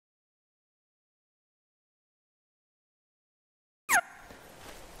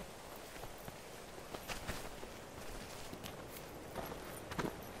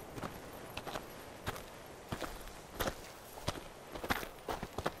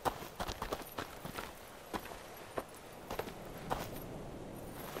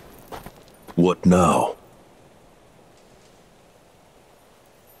What now?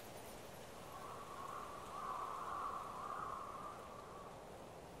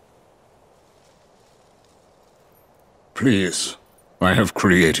 Please, I have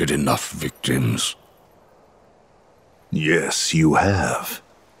created enough victims. Yes, you have.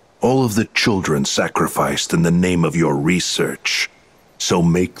 All of the children sacrificed in the name of your research. So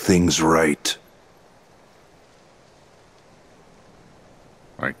make things right.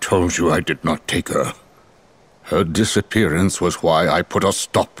 I told you I did not take her. Her disappearance was why I put a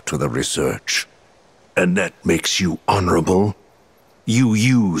stop to the research. And that makes you honorable? You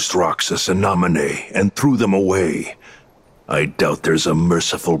used Roxas and Namine and threw them away. I doubt there's a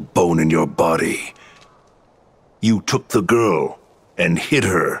merciful bone in your body. You took the girl and hid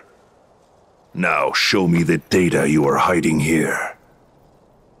her. Now show me the data you are hiding here.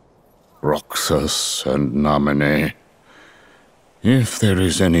 Roxas and Namine. If there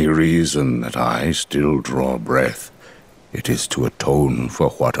is any reason that I still draw breath, it is to atone for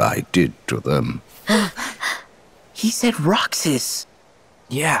what I did to them. He said Roxas.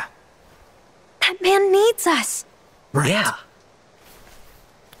 Yeah. That man needs us. Right. Yeah.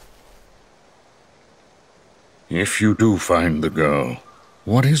 If you do find the girl,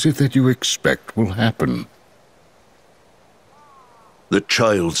 what is it that you expect will happen? The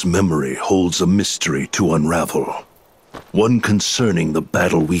child's memory holds a mystery to unravel. One concerning the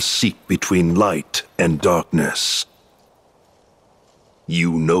battle we seek between light and darkness.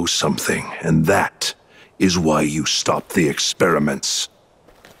 You know something, and that is why you stopped the experiments.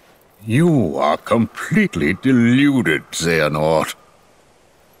 You are completely deluded, Xehanort.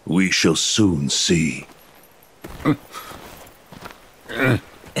 We shall soon see.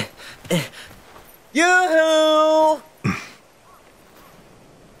 Yoo-hoo!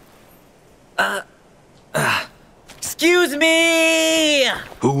 Excuse me!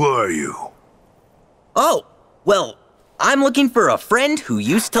 Who are you? Oh, well, I'm looking for a friend who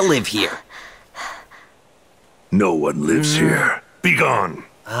used to live here. No one lives here. Begone!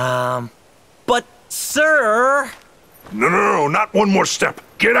 But, sir... No, not one more step.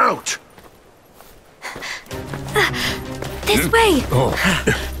 Get out! This way! Oh,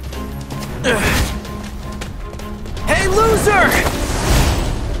 Hey, loser!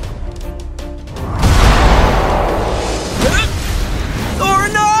 Or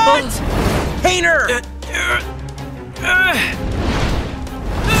not! Painter!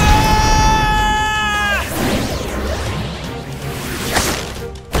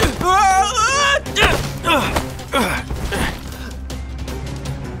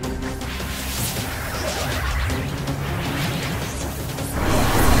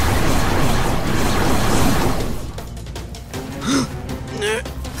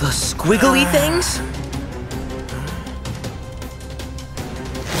 The squiggly things?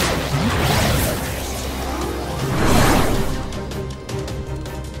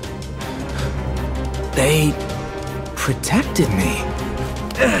 They protected me.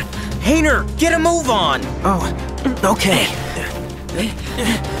 Hayner, get a move on! Oh, okay.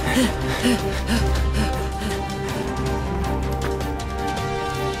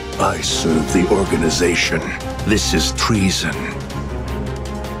 I serve the organization. This is treason.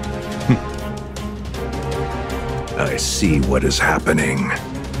 I see what is happening.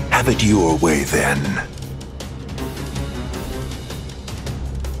 Have it your way, then.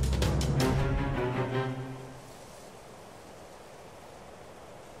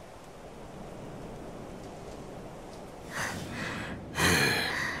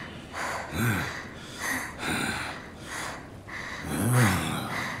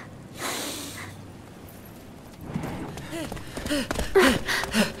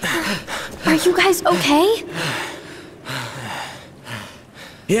 Are you guys okay?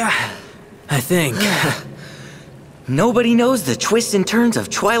 Yeah, I think. Nobody knows the twists and turns of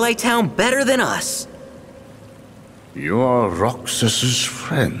Twilight Town better than us. you are Roxas's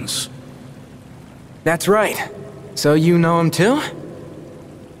friends. That's right. So you know him too?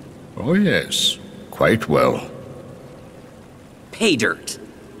 Oh yes, quite well. Pay dirt.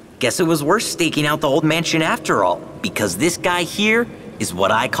 Guess it was worth staking out the old mansion after all, because this guy here is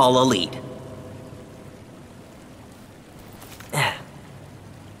what I call a lead.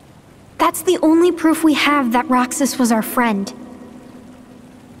 That's the only proof we have that Roxas was our friend.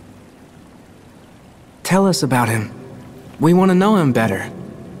 Tell us about him. We want to know him better.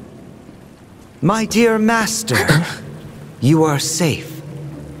 My dear master, you are safe.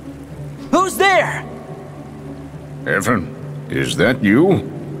 Who's there? Evan, is that you?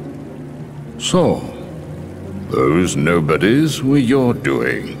 So, those nobodies were your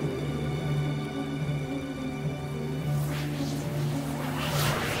doing.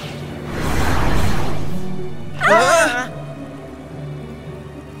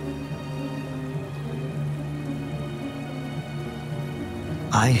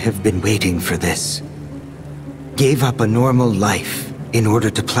 I have been waiting for this. Gave up a normal life in order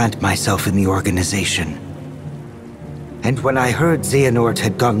to plant myself in the organization. And when I heard Xehanort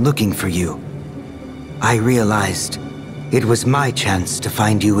had gone looking for you, I realized it was my chance to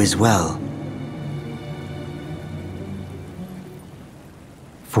find you as well.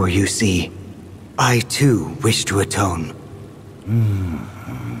 For you see, I too wish to atone.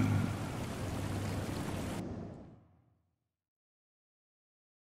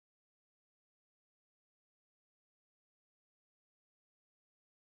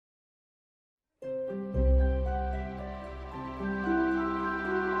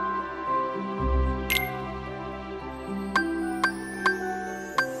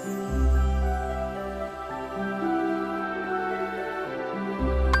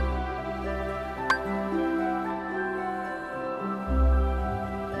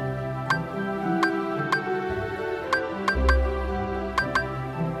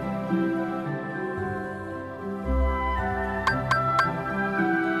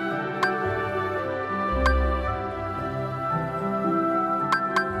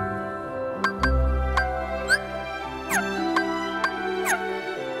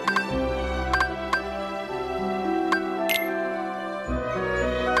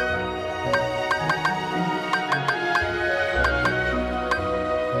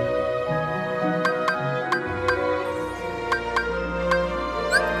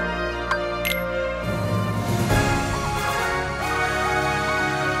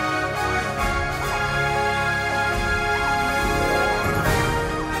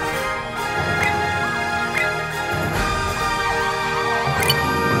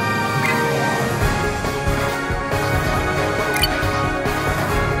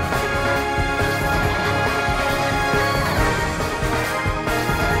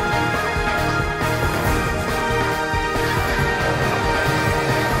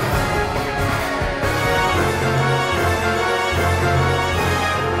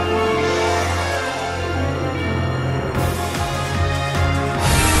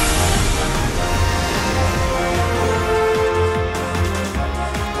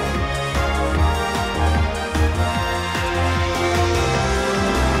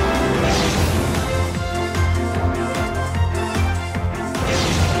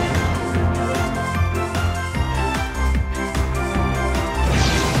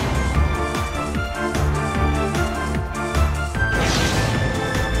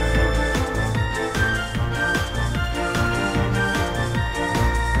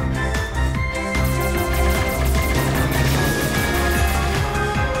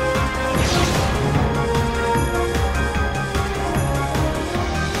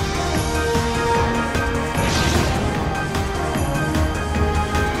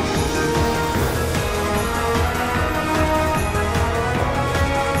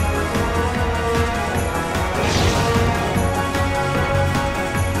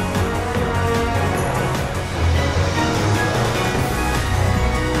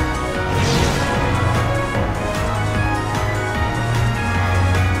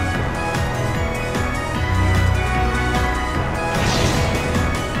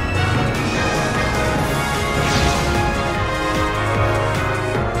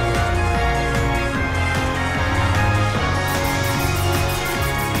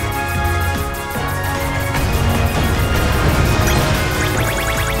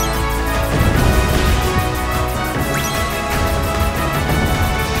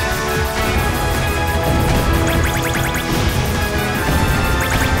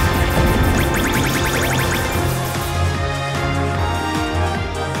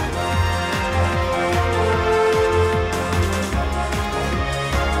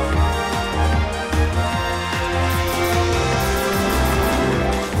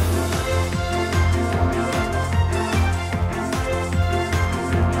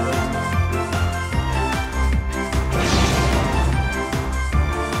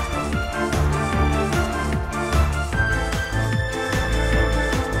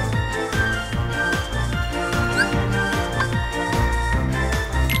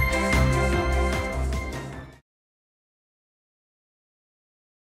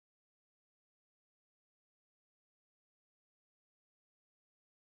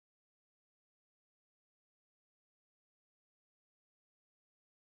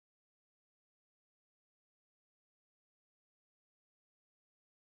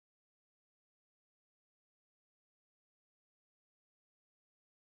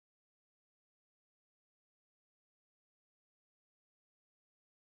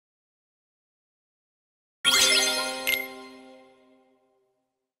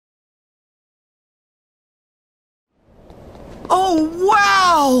 Oh,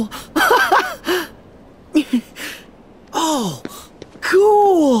 wow! Oh,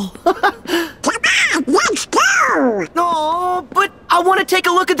 cool! Come on, let's go! Oh, but I want to take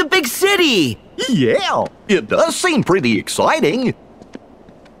a look at the big city! Yeah, it does seem pretty exciting.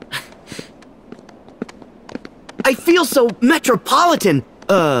 I feel so metropolitan.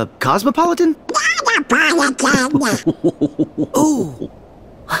 Cosmopolitan? Metropolitan! Ooh.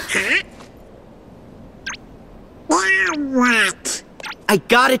 Now what? I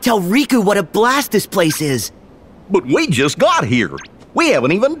gotta tell Riku what a blast this place is. But we just got here. We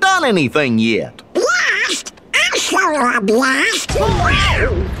haven't even done anything yet. Blast? I'll show you a blast! The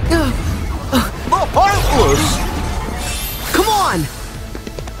Heartless! Come on!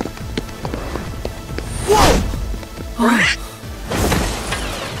 Whoa!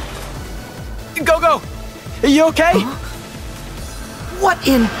 Go! Are you okay? What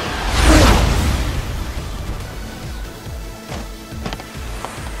in...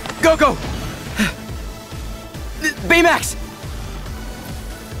 Go! Baymax!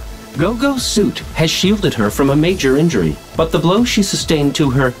 Go-Go's suit has shielded her from a major injury, but the blow she sustained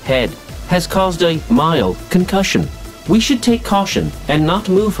to her head has caused a mild concussion. We should take caution and not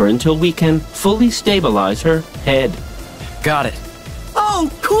move her until we can fully stabilize her head. Got it.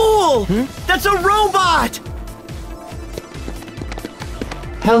 Oh, cool! That's a robot!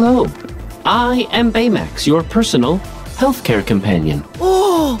 Hello, I am Baymax, your personal healthcare companion.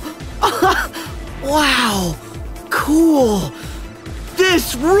 Oh! Wow! Cool!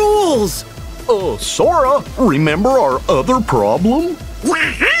 This rules! Sora, remember our other problem?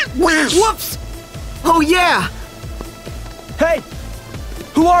 Whoops! Oh, yeah! Hey!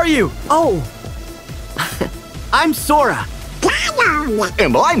 Who are you? Oh! I'm Sora.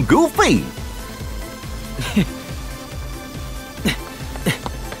 And I'm Goofy.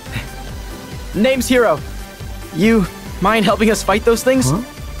 Name's Hero. You mind helping us fight those things? Huh?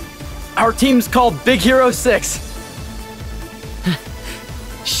 Our team's called Big Hero 6.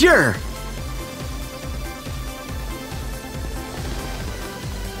 Sure.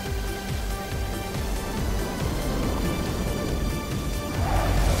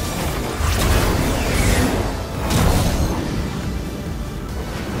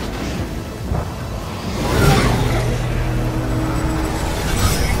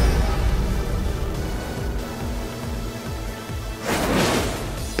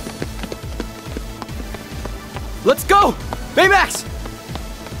 Let's go! Baymax!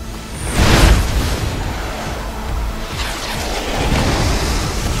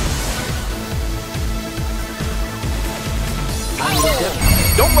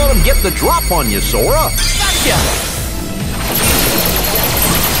 Don't let him get the drop on you, Sora. Gotcha!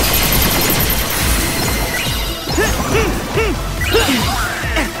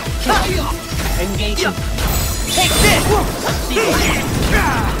 Engaging. Take this!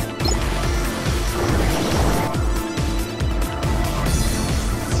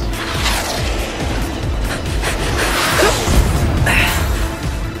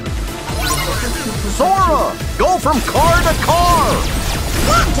 Sora, go from car to car.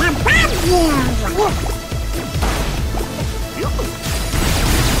 What's above you?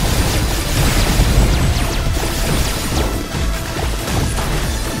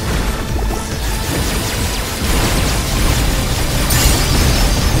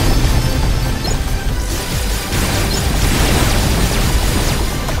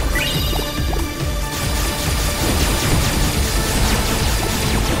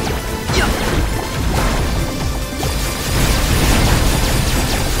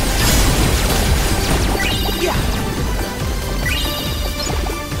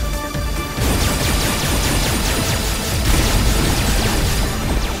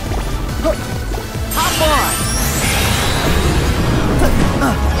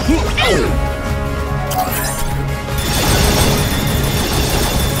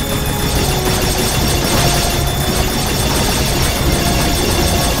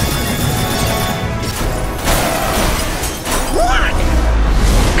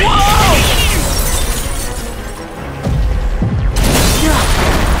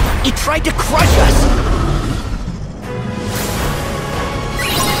 It tried to crush us!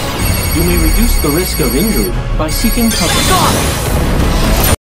 You may reduce the risk of injury by seeking cover. Stop!